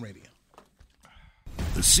DallasCowboys.com radio.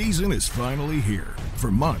 The season is finally here. For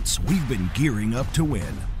months, we've been gearing up to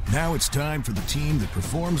win. Now it's time for the team that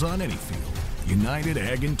performs on any field, United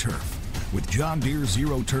Ag and Turf. With John Deere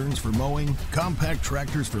Zero Turns for mowing, compact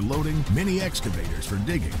tractors for loading, mini excavators for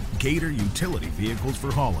digging, Gator utility vehicles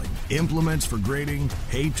for hauling, implements for grading,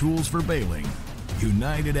 hay tools for baling.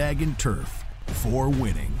 United Ag and Turf, for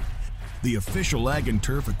winning. The official Ag and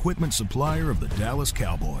Turf equipment supplier of the Dallas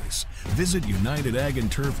Cowboys. Visit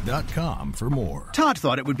UnitedAgAndTurf.com for more. Todd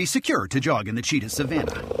thought it would be secure to jog in the cheetah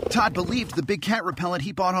savanna. Todd believed the big cat repellent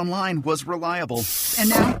he bought online was reliable.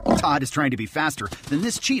 And now, Todd is trying to be faster than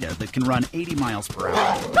this cheetah that can run 80 miles per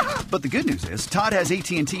hour. But the good news is, Todd has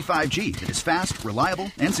AT&T 5G that is fast,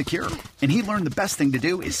 reliable, and secure. And he learned the best thing to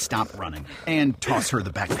do is stop running and toss her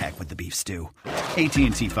the backpack with the beef stew.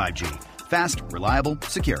 AT&T 5G. Fast, reliable,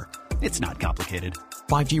 secure. It's not complicated.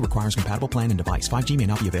 5G requires compatible plan and device. 5G may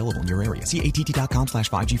not be available in your area. See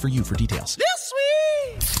att.com/5G for you for details. This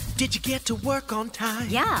week! Did you get to work on time?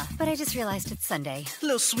 Yeah, but I just realized it's Sunday.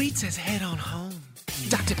 Little Sweet says head on home.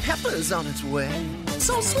 Dr. Pepper's on its way.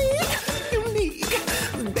 So sweet, unique.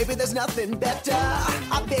 Baby, there's nothing better.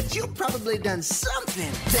 I bet you've probably done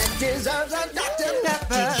something that deserves a Dr.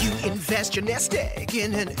 Pepper. Did you invest your nest egg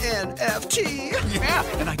in an NFT? Yeah,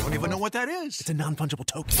 and I don't even know what that is. It's a non-fungible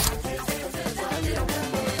token.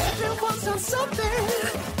 Everyone's on something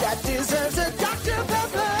that deserves a Dr.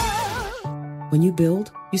 Pepper. When you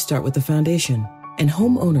build, you start with the foundation. And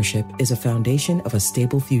home ownership is a foundation of a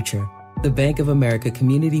stable future. The Bank of America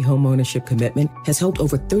Community Homeownership Commitment has helped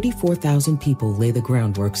over 34,000 people lay the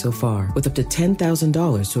groundwork so far, with up to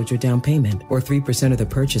 $10,000 towards your down payment or 3% of the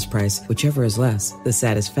purchase price, whichever is less. The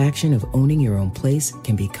satisfaction of owning your own place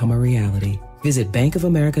can become a reality. Visit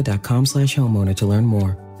bankofamerica.com/homeowner to learn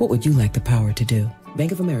more. What would you like the power to do?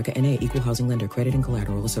 Bank of America NA, Equal Housing Lender. Credit and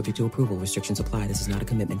collateral is subject to approval. Restrictions apply. This is not a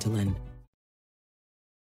commitment to lend.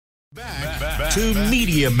 Back to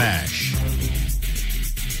Media Mash.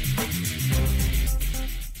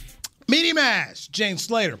 Media Mash, James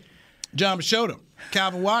Slater, John Machota,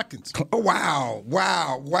 Calvin Watkins. Oh,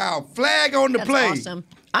 wow. Flag on the play. That's awesome.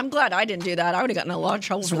 I'm glad I didn't do that. I would have gotten in a lot of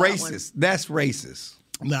trouble It's for racist. That's racist.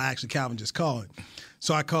 No, actually, Calvin just called.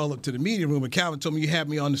 So I called up to the media room, and Calvin told me you had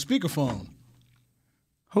me on the speakerphone.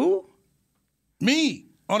 Who? Me.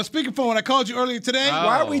 On the speakerphone. I called you earlier today.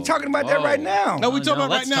 Why are we talking about that right now? No, we're talking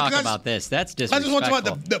about let's right now. talk about this. That's I disrespectful. just want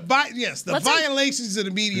to talk about the violations of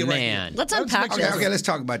the media right now. Let's unpack this. Okay, let's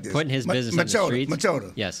talk about this. Putting his business on the streets.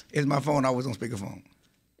 Machota. Yes. Is my phone always on speakerphone?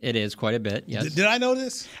 It is quite a bit, yes. Did I know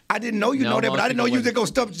this? I didn't know you No, know that, but most I didn't know people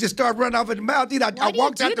you just start running off at the mouth. I Why do you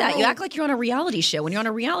walked do out the that? room. You act like you're on a reality show. When you're on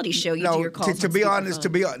a reality show, you do your calls to on be honest,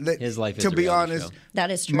 speakerphone. His life is to a be reality honest, show. That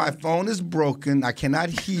is true. my phone is broken. I cannot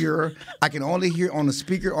hear. I can only hear on the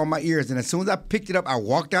speaker on my ears. And as soon as I picked it up, I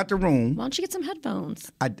walked out the room. Why don't you get some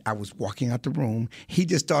headphones? I was walking out the room. He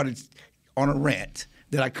just started on a rant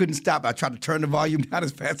that I couldn't stop. I tried to turn the volume down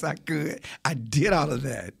as fast as I could. I did all of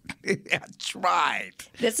that. I tried.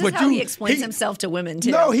 This is But how he explains himself to women,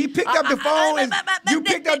 too. No, he picked up the phone and you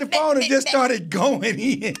picked up the phone and just started going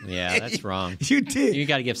in. Yeah, that's wrong. You did. You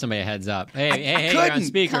got to give somebody a heads up. Hey, you're on couldn't.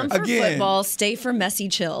 speaker. Come for Again. football, stay for messy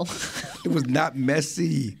chill. It was not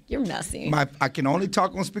messy. You're messy. I can only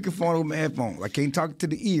talk on speakerphone with my headphones. I can't talk to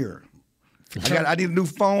the ear. I need a new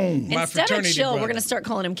phone. Instead of chill, we're going to start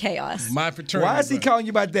calling him chaos. My fraternity. Why is he calling you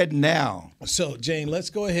about that now? So, Jane, let's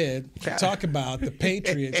go ahead and talk about the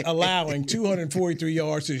Patriots allowing 243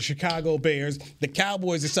 yards to the Chicago Bears. The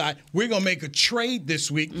Cowboys decide we're going to make a trade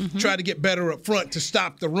this week, try to get better up front to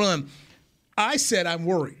stop the run. I said I'm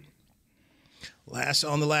worried.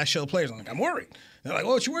 On the last show, players, I'm like, I'm worried. They're like,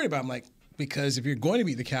 what you worried about? I'm like, because if you're going to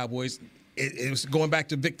beat the Cowboys, it was going back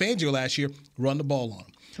to Vic Fangio last year, run the ball on them.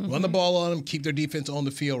 Run the ball on them, keep their defense on the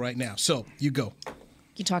field right now. So, you go.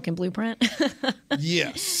 You talking blueprint?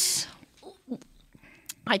 Yes.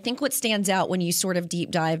 I think what stands out when you sort of deep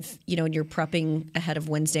dive, and you're prepping ahead of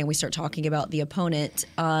Wednesday and we start talking about the opponent,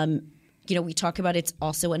 we talk about it's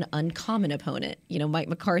also an uncommon opponent. Mike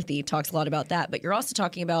McCarthy talks a lot about that, but you're also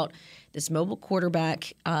talking about this mobile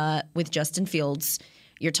quarterback with Justin Fields.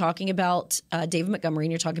 You're talking about David Montgomery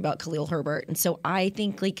and you're talking about Khalil Herbert. And so I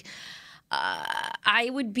think I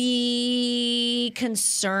would be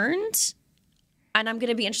concerned, and I'm going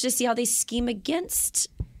to be interested to see how they scheme against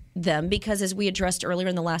them because, as we addressed earlier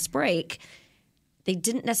in the last break, they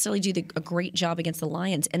didn't necessarily do a great job against the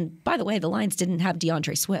Lions. And by the way, the Lions didn't have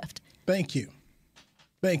DeAndre Swift. Thank you.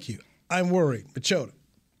 I'm worried. Machota.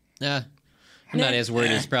 Yeah, I'm not as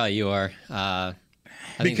worried as probably you are. I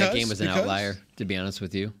think that game was an outlier, to be honest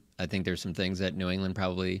with you. I think there's some things that New England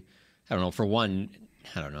probably, I don't know, for one,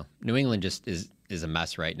 I don't know. New England just is a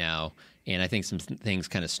mess right now, and I think some things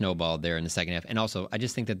kind of snowballed there in the second half. And also, I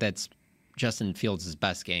just think that's Justin Fields'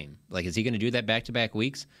 best game. Like, is he going to do that back-to-back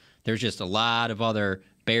weeks? There's just a lot of other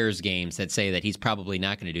Bears games that say that he's probably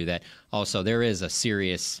not going to do that. Also, there is a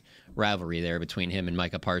serious rivalry there between him and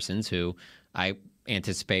Micah Parsons, who I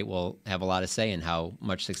anticipate will have a lot of say in how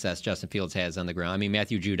much success Justin Fields has on the ground. I mean,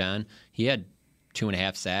 Matthew Judon, he had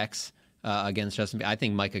 2.5 sacks against Justin. I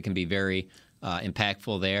think Micah can be very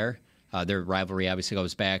impactful there. Their rivalry obviously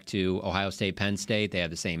goes back to Ohio State, Penn State. They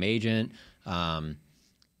have the same agent.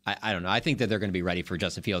 I don't know. I think that they're going to be ready for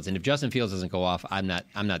Justin Fields, and if Justin Fields doesn't go off, I'm not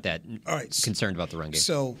that concerned about the run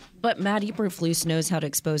game. But Matt Eberflus knows how to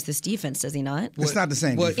expose this defense, does he not? It's not the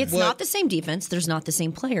same defense. It's not the same defense. There's not the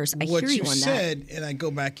same players. I hear you on that. What you said, and I go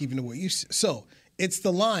back even to what you said. So it's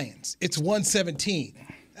the Lions. It's 117.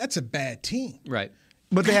 That's a bad team. Right.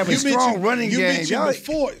 But they have a strong running game. You mentioned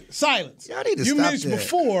before, silence. Y'all need to you stop mentioned that.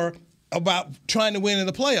 before about trying to win in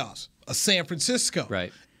the playoffs. A San Francisco.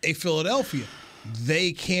 Right. A Philadelphia.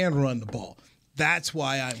 They can run the ball. That's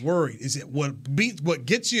why I'm worried. Is it what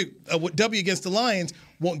gets you what W against the Lions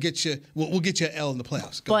won't get you? Will get you an L in the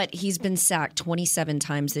playoffs. But he's been sacked 27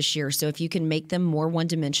 times this year. So if you can make them more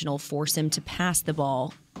one-dimensional, force him to pass the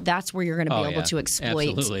ball, that's where you're going to be able to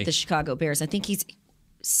exploit the Chicago Bears. I think he's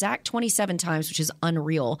sacked 27 times, which is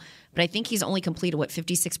unreal. But I think he's only completed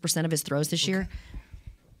 56% of his throws this year.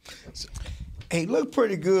 He looked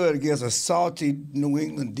pretty good against a salty New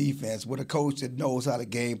England defense with a coach that knows how to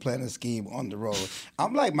game plan and scheme on the road.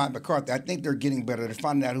 I'm like Mike McCarthy. I think they're getting better. They're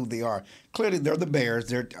finding out who they are. Clearly, they're the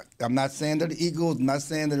Bears. I'm not saying they're the Eagles. I'm not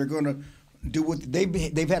saying that they're going to do what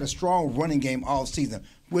they've had a strong running game all season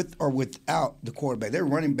with or without the quarterback. Their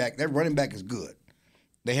running back is good.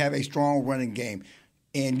 They have a strong running game.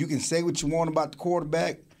 And you can say what you want about the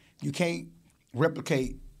quarterback. You can't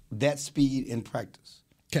replicate that speed in practice.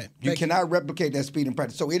 Okay. You cannot replicate that speed in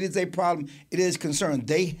practice. So it is a problem. It is a concern.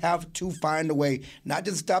 They have to find a way, not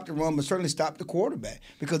just stop the run, but certainly stop the quarterback.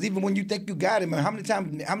 Because even when you think you got him, how many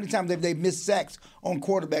times have they missed sacks on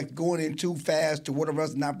quarterbacks going in too fast to whatever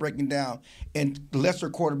else, not breaking down? And lesser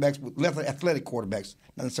athletic quarterbacks,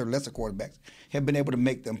 not necessarily lesser quarterbacks, have been able to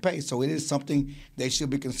make them pay. So it is something they should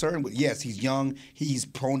be concerned with. Yes, he's young. He's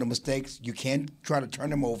prone to mistakes. You can try to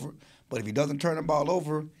turn him over. But if he doesn't turn the ball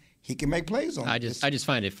over, he can make plays on it. I just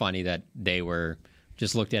find it funny that they were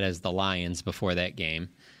just looked at as the Lions before that game.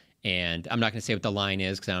 And I'm not going to say what the line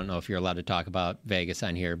is because I don't know if you're allowed to talk about Vegas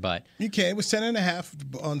on here. But you can. It was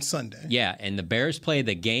 10.5 on Sunday. Yeah, and the Bears played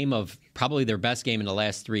the game of probably their best game in the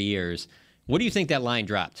last 3 years. What do you think that line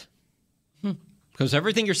dropped? Because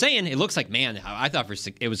everything you're saying, it looks like, man, I thought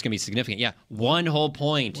it was going to be significant. Yeah, 1 whole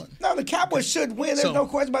point. No, the Cowboys should win. There's no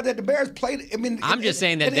question about that. The Bears played. I'm just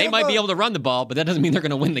saying that they might be able to run the ball, but that doesn't mean they're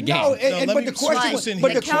going to win the game. No, but the question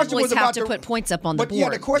was about to put points up on the board. Yeah,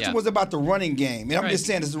 the question was about the running game, and I'm just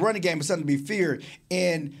saying, this running game is something to be feared.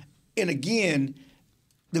 And again,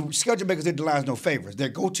 the schedule makers did the Lions no favors. They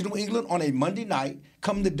go to New England on a Monday night,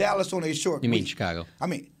 come to Dallas on a short. You mean Chicago? I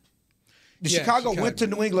mean. Chicago went to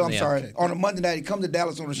New England, on a Monday night. He come to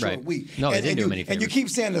Dallas on a short week. No, they didn't do him any favors. And you keep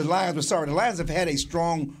saying the Lions were sorry. The Lions have had a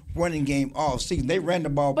strong running game all season. They ran the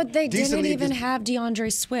ball But they didn't even have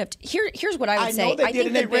DeAndre Swift. Here's what I would say. I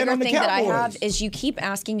think the bigger thing that I have is you keep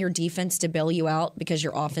asking your defense to bail you out because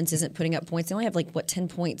your offense isn't putting up points. They only have 10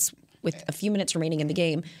 points with a few minutes remaining in the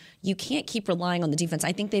game. You can't keep relying on the defense.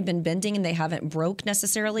 I think they've been bending and they haven't broke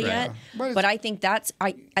necessarily yet. But I think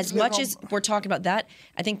as much as we're talking about that,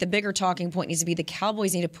 I think the bigger talking point needs to be the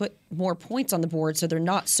Cowboys need to put more points on the board so they're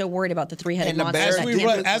not so worried about the three-headed monster.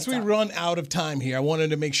 As we run out of time here, I wanted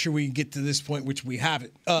to make sure we get to this point, which we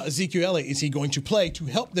haven't. Ezekiel Elliott, is he going to play to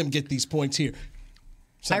help them get these points here?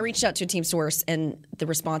 I reached out to a team source, and the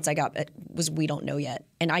response I got was, we don't know yet.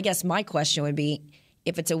 And I guess my question would be,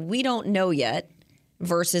 if it's a we don't know yet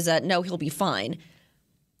versus a no, he'll be fine,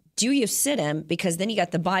 do you sit him because then you got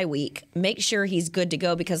the bye week, make sure he's good to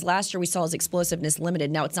go, because last year we saw his explosiveness limited.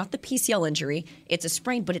 Now, it's not the PCL injury, it's a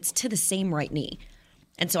sprain, but it's to the same right knee.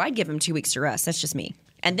 And so I'd give him 2 weeks to rest. That's just me.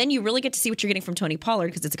 And then you really get to see what you're getting from Tony Pollard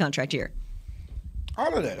because it's a contract year.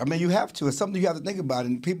 All of that. I mean, you have to. It's something you have to think about,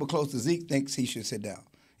 and people close to Zeke thinks he should sit down.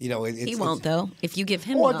 He won't, though. If you give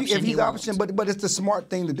him the option, if he's the option, but it's the smart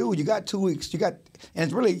thing to do. You got 2 weeks. And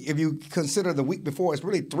it's really, if you consider the week before, it's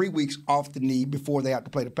really 3 weeks off the knee before they have to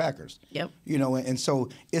play the Packers. Yep. And so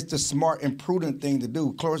it's the smart and prudent thing to do.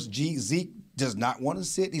 Of course, Zeke does not want to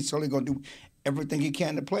sit. He's certainly going to do everything he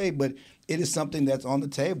can to play, but it is something that's on the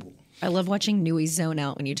table. I love watching Newey zone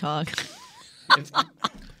out when you talk.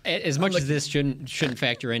 As much as this shouldn't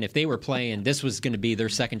factor in, if they were playing, this was going to be their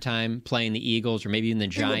second time playing the Eagles or maybe even the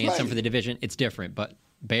Giants, some for the division, it's different. But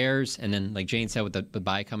Bears, and then like Jane said with the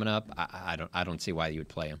bye coming up, I don't see why you would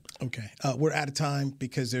play him. Okay, we're out of time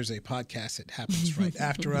because there's a podcast that happens right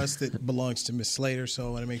after us that belongs to Miss Slater. So I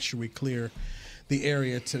want to make sure we clear the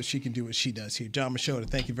area so she can do what she does here. John Machota,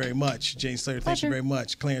 thank you very much. Jane Slater, thank you very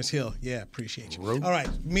much. Clarence Hill, appreciate you. All right,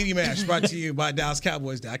 Media Mash brought to you by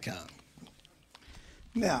DallasCowboys.com.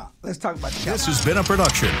 Now, let's talk about the This has been a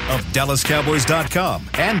production of DallasCowboys.com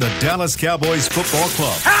and the Dallas Cowboys Football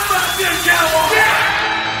Club. How about this, guys?